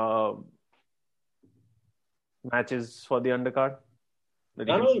matches for the undercard?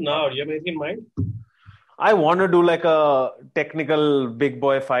 No. Do you have anything in mind? I want to do like a technical big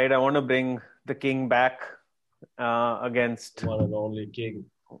boy fight. I want to bring the King back against one and only King.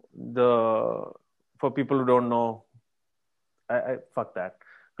 For people who don't know, I fuck that.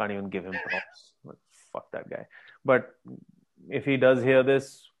 Can't even give him props. Fuck that guy. But if he does hear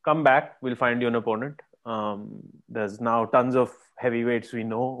this, come back. We'll find you an opponent. There's now tons of heavyweights we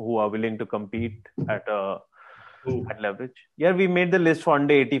know who are willing to compete at leverage. Yeah, we made the list for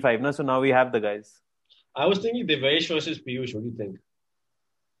under 85 now, so now we have the guys. I was thinking Devesh versus Piyush. What do you think?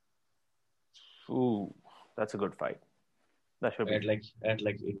 Ooh, that's a good fight. That should be at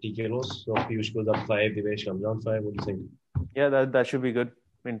 80 kilos. So Piyush goes up 5, Devesh comes down 5. What do you think? Yeah, that should be good.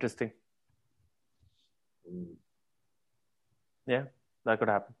 Interesting. Yeah, that could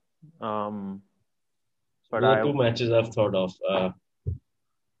happen. But Those are two matches I've thought of.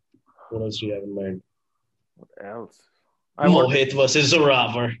 What else do you have in mind? What else? Mohit versus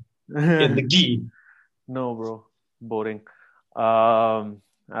Zoravar in the gi. No, bro. Boring.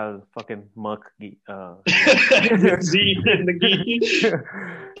 I'll fucking murk gi. Z in the gi.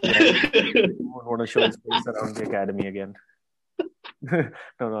 I won't want to show his face around the academy again.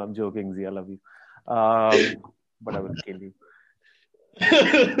 No, I'm joking, Z. I love you. But I will kill you.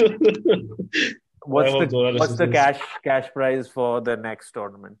 What's the cash prize for the next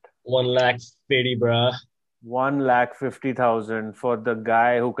tournament? 150,000, bruh. 150,000 for the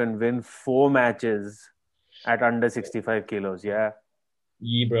guy who can win 4 matches at under 65 kilos. Yeah.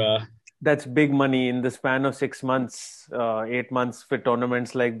 Yeah, bruh. That's big money in the span of 6 months, 8 months for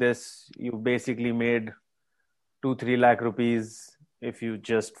tournaments like this. You basically made 2-3 lakh rupees if you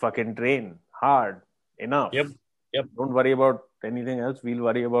just fucking train hard enough. Yep. Don't worry about anything else. We'll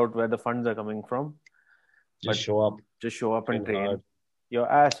worry about where the funds are coming from. Just show up and train hard. Your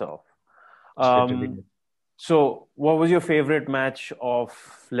ass off. So, what was your favorite match of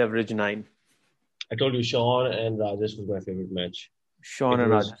Leverage 9? I told you Sean and Rajesh was my favorite match. Sean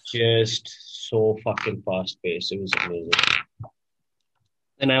and Rajesh. Just so fucking fast paced. It was amazing.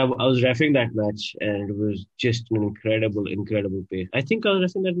 And I was refereeing that match, and it was just an incredible pace. I think I was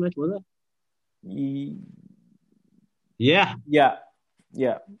refereeing that match, was I? Yeah.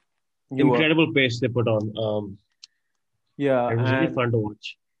 Incredible pace they put on. It was really fun to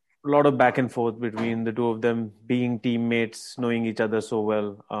watch. A lot of back and forth between the two of them, being teammates, knowing each other so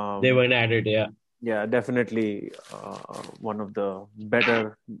well. They went at it, yeah. Yeah, definitely one of the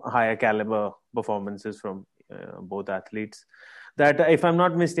better, higher caliber performances from both athletes. That, if I'm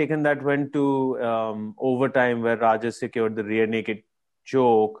not mistaken, that went to overtime where Rajesh secured the rear naked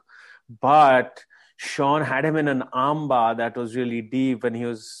choke. But Sean had him in an armbar that was really deep when he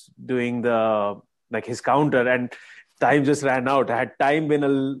was doing his counter, and time just ran out. Had it been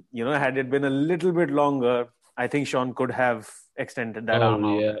a little bit longer, I think Sean could have extended that arm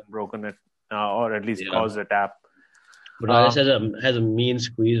out and broken it, or at least caused a tap. But Rajesh has a mean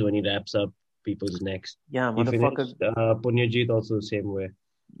squeeze when he wraps up people's necks. Yeah, motherfucker. Punyajit also the same way.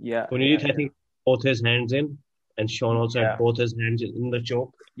 Yeah. Punyajit, I think, both his hands in, and Sean also had both his hands in the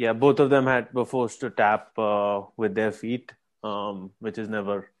choke. Yeah, both of them were forced to tap with their feet, which is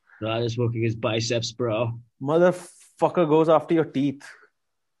never. Rajesh working his biceps, bro. Motherfucker goes after your teeth.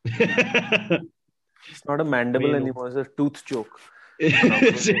 It's not a mandible anymore, it's a tooth choke.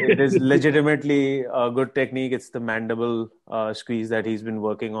 It is legitimately a good technique. It's the mandible squeeze that he's been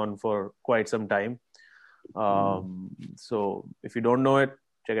working on for quite some time. So if you don't know it,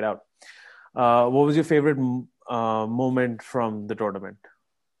 check it out. What was your favorite moment from the tournament?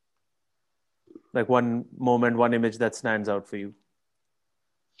 Like one moment, one image that stands out for you.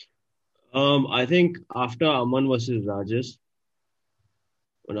 I think after Aman versus Rajesh,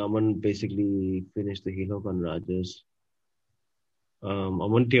 when Aman basically finished the heel hook on Rajesh,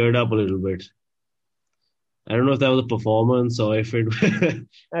 Aman teared up a little bit. I don't know if that was a performance or if it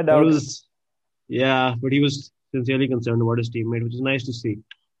was. Yeah, but he was sincerely concerned about his teammate, which is nice to see.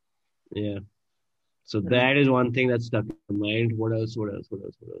 Yeah. So that is one thing that stuck in my mind. What else?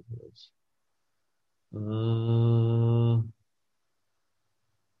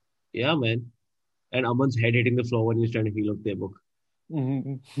 Yeah, man. And Aman's head hitting the floor when he's trying to heel hook their book.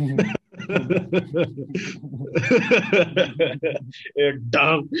 You're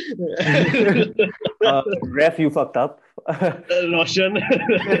dumb. Ref, you fucked up. Roshan.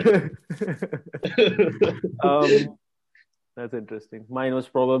 That's interesting. Mine was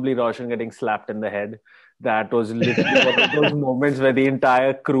probably Roshan getting slapped in the head. That was literally one of those moments where the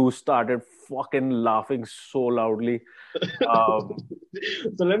entire crew started fucking laughing so loudly. So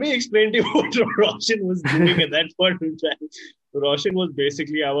let me explain to you what Roshan was doing at that point in time. Roshan was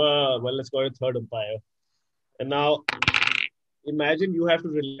basically our, let's call it third umpire. And now, imagine you have to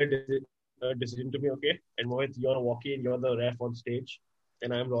relay a decision to me, okay? And Mohit, you're a walkie and you're the ref on stage.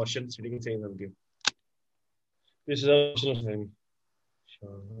 And I'm Roshan sitting and saying something. This is Roshan saying.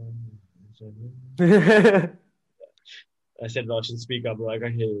 I said, Roshan, speak up, bro. I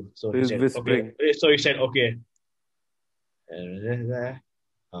can't hear you. So he said, okay. So he said, okay.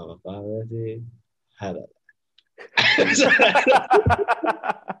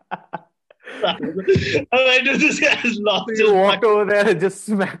 You walked over there and just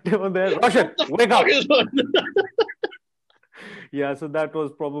smacked him on there. Roshan, wake up! Yeah, so that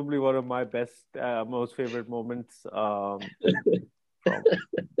was probably one of my most favorite moments. Such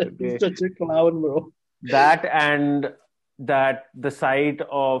a clown, bro. That and the sight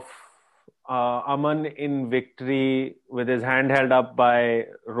of Aman in victory with his hand held up by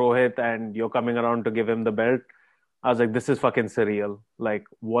Rohit, and you're coming around to give him the belt. I was like, this is fucking surreal. Like,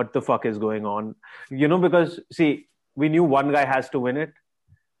 what the fuck is going on? Because see, we knew one guy has to win it,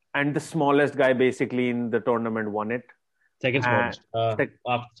 and the smallest guy basically in the tournament won it. Second smallest.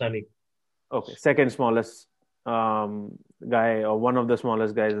 After Sunny. Okay, second smallest guy, or one of the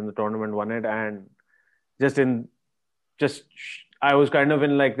smallest guys in the tournament won it, and I was kind of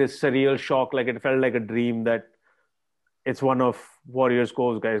in like this surreal shock. Like it felt like a dream that it's one of Warriors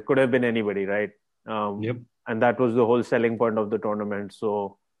Cove's guys. Could have been anybody, right? Yep. And that was the whole selling point of the tournament.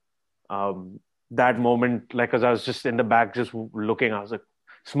 So that moment, like, because I was just in the back just looking, I was like,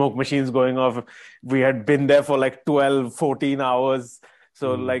 smoke machines going off. We had been there for like 12, 14 hours.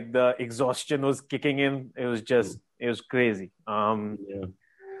 So like the exhaustion was kicking in. It was crazy. Yeah.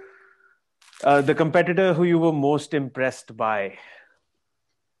 The competitor who you were most impressed by?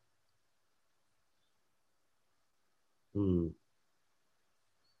 Good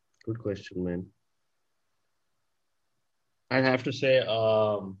question, man. I'd have to say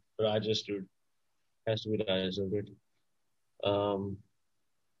Rajas, dude. Has to be Rajas,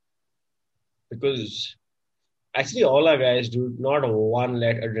 because actually all our guys, dude, not one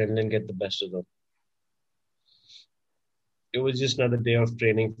let adrenaline get the best of them. It was just another day of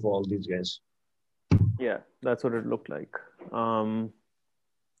training for all these guys. Yeah, that's what it looked like.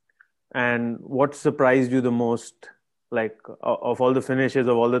 And what surprised you the most, like of all the finishes,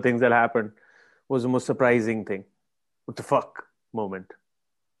 of all the things that happened, was the most surprising thing? What the fuck moment?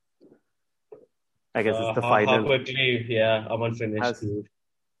 I guess it's the final. How quickly, Aman finished, dude.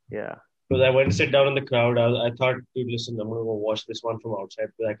 Yeah. Because I went to sit down in the crowd. I thought, dude, listen, I'm going to go watch this one from outside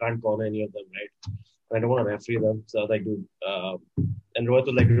because I can't corner any of them, right? I don't want to referee them. So I was like, dude, and Rohit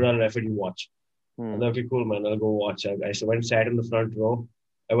was like, dude, I'll referee, you watch. I was like, okay, cool, man. I'll go watch. I went and sat in the front row.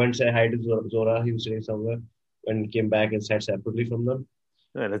 I went and said hi to Zora. He was sitting somewhere. When he came back and sat separately from them.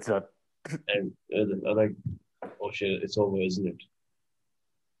 Yeah, that's not. And I was like, oh shit, it's over, isn't it?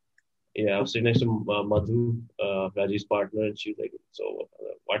 Yeah, I was sitting next to Madhu, Raji's partner, and she was like, it's over.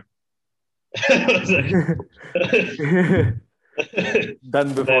 I was like, what?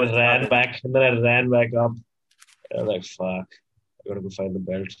 Done before. Then I ran back up. I was like, fuck, I gotta go find the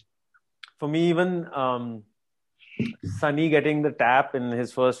belt. For me, even Sunny getting the tap in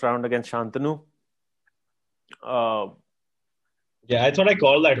his first round against Shantanu. Yeah, I thought I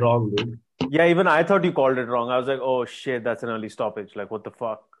called that wrong, dude. Yeah, even I thought you called it wrong. I was like, oh shit, that's an early stoppage. Like, what the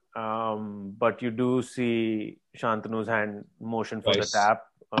fuck? But you do see Shantanu's hand motion for the tap.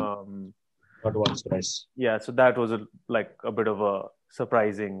 Not once, twice. Yeah, so that was a bit of a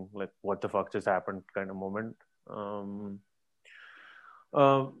surprising, like, what the fuck just happened kind of moment.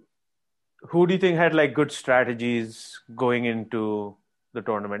 Who do you think had like good strategies going into the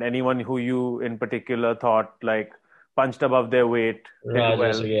tournament? Anyone who you in particular thought like punched above their weight?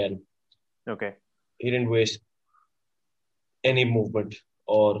 Rajas again. Okay. He didn't waste any movement.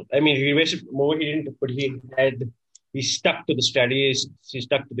 He wasted more. He didn't, but he stuck to the strategies. He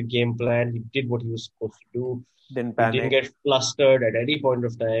stuck to the game plan. He did what he was supposed to do. Didn't panic. He didn't get flustered at any point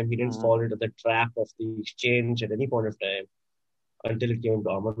of time. He didn't fall into the trap of the exchange at any point of time until it came to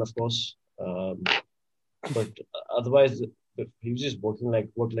Aman, of course. But otherwise, he was just worked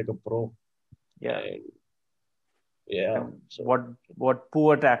like a pro. Yeah. So. What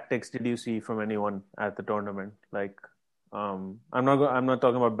poor tactics did you see from anyone at the tournament? Like, I'm not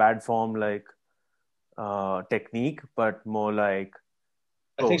talking about bad form like technique, but more like.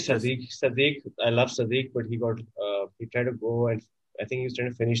 I think Sadiq. I love Sadiq, but he tried to go and I think he was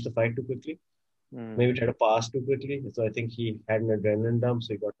trying to finish the fight too quickly. Maybe try to pass too quickly. So I think he had an adrenaline dump,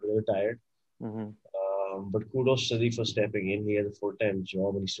 so he got really tired. But kudos to Sadiq for stepping in. He had a full-time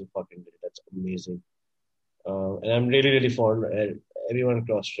job and he still fucking did it. That's amazing. And I'm really, really fond of everyone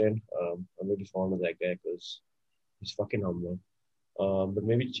cross-train. I'm really fond of that guy because he's fucking humble. But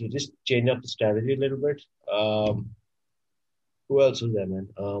maybe just change up the strategy a little bit. Who else was there, man?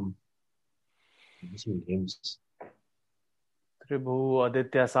 Some names. Tribhu,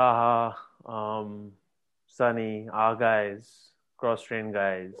 Aditya Saha, Sunny, our guys, cross-train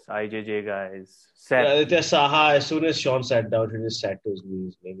guys, IJJ guys. Seth. Yeah, Aditya Saha, as soon as Sean sat down, he just sat to his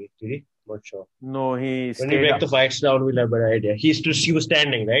knees, maybe. Did he? Not sure. No, when he break the fights down, we'll have a better idea. He was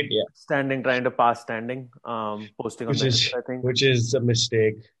standing, right? Yeah. Standing, trying to pass standing, posting on the I think. Which is a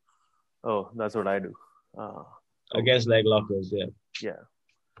mistake. Oh, that's what I do. Against leg lockers, yeah. Yeah.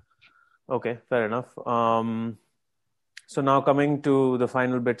 Okay, fair enough. So now coming to the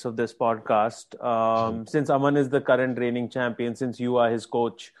final bits of this podcast, since Aman is the current reigning champion, since you are his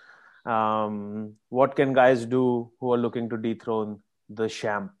coach, what can guys do who are looking to dethrone the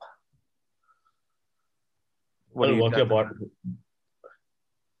champ? Well, work your bottom.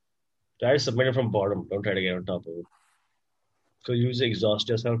 Try to submit it from bottom. Don't try to get on top of it. So you just exhaust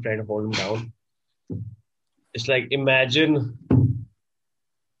yourself trying to hold them down. It's like imagine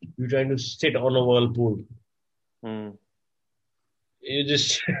you're trying to sit on a whirlpool. You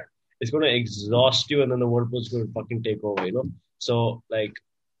just it's going to exhaust you, and then the whirlpool's going to fucking take over. So like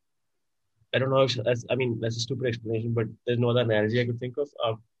I don't know. That's a stupid explanation, but there's no other analogy I could think of.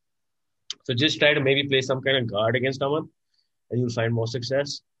 So just try to maybe play some kind of guard against someone, and you'll find more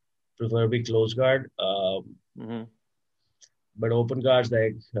success. Preferably close guard. But open guards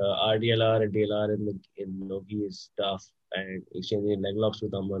like RDLR and DLR in Nogi is tough, and exchanging leg locks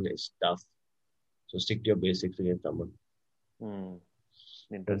with someone is tough. So stick to your basics against someone. Don't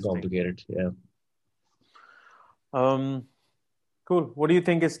complicate it. Yeah. Cool. What do you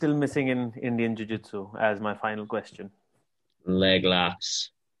think is still missing in Indian Jiu-Jitsu as my final question? Leg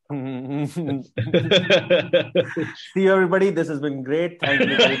locks. See you, everybody. This has been great. Thank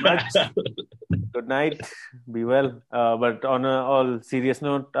you very much. Good night. Be well. But on a all serious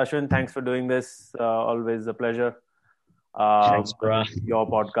note, Ashwin, thanks for doing this. Always a pleasure. Thanks, bro. Your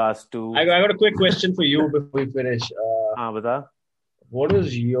podcast too. I got a quick question for you before we finish. What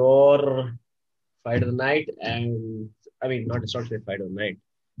is your fight of the night? And it's not fight of the night.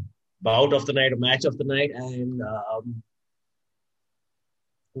 Bout of the night, or match of the night, and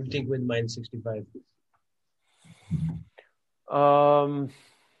who do you think wins minus 65?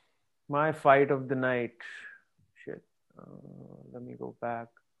 My fight of the night. Shit. Let me go back.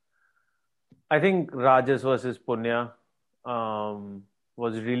 I think Rajas versus Punya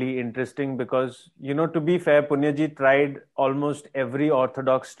was really interesting because, to be fair, Punyaji tried almost every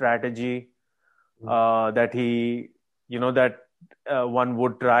orthodox strategy that he, one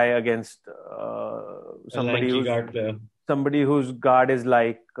would try against somebody whose guard is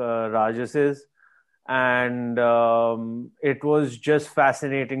like Rajas's. And it was just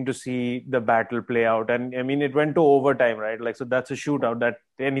fascinating to see the battle play out. And it went to overtime, right? Like, so that's a shootout that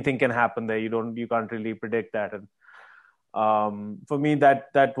anything can happen there. You can't really predict that. And for me,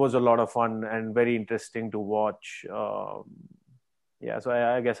 that was a lot of fun and very interesting to watch. So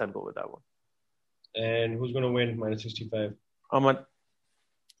I guess I'd go with that one. And who's going to win minus 65? Ahmad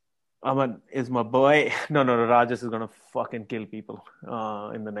is my boy. No, Rajas is going to fucking kill people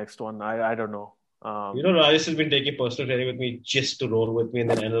in the next one. I don't know. Rajesh has been taking personal training with me just to roll with me and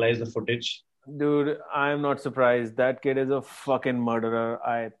then analyze the footage. Dude, I'm not surprised. That kid is a fucking murderer.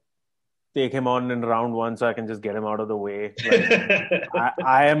 I take him on in round 1 so I can just get him out of the way. Like,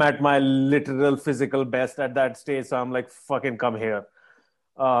 I am at my literal physical best at that stage, so I'm like, fucking come here.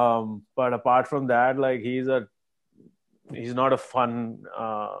 But apart from that, like, he's not a fun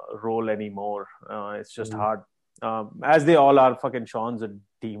role anymore. It's just hard. As they all are. Fucking Sean's a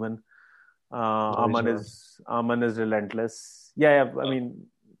demon. Aman is relentless. Yeah.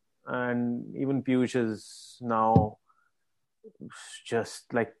 And even Piyush is now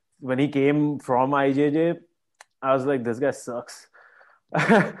just like, when he came from IJJ, I was like, this guy sucks.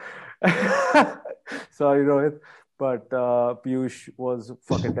 Sorry, Rohit, but Piyush was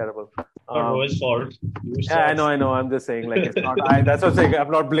fucking terrible. Not his fault. Yeah, I know. I'm just saying, like, it's not. That's what I'm saying.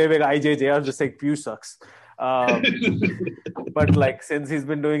 I'm not blaming IJJ. I'm just saying Piyush sucks. But like, since he's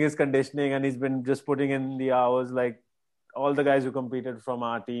been doing his conditioning and he's been just putting in the hours, like, all the guys who competed from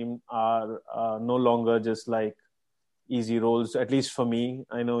our team are no longer just like easy roles, at least for me.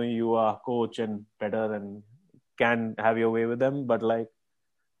 I know you are coach and better and can have your way with them, but like,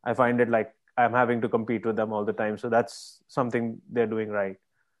 I find it like I'm having to compete with them all the time. So that's something they're doing right,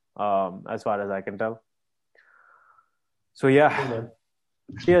 as far as I can tell. So yeah.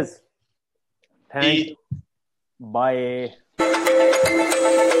 Cheers. Thanks. Bye.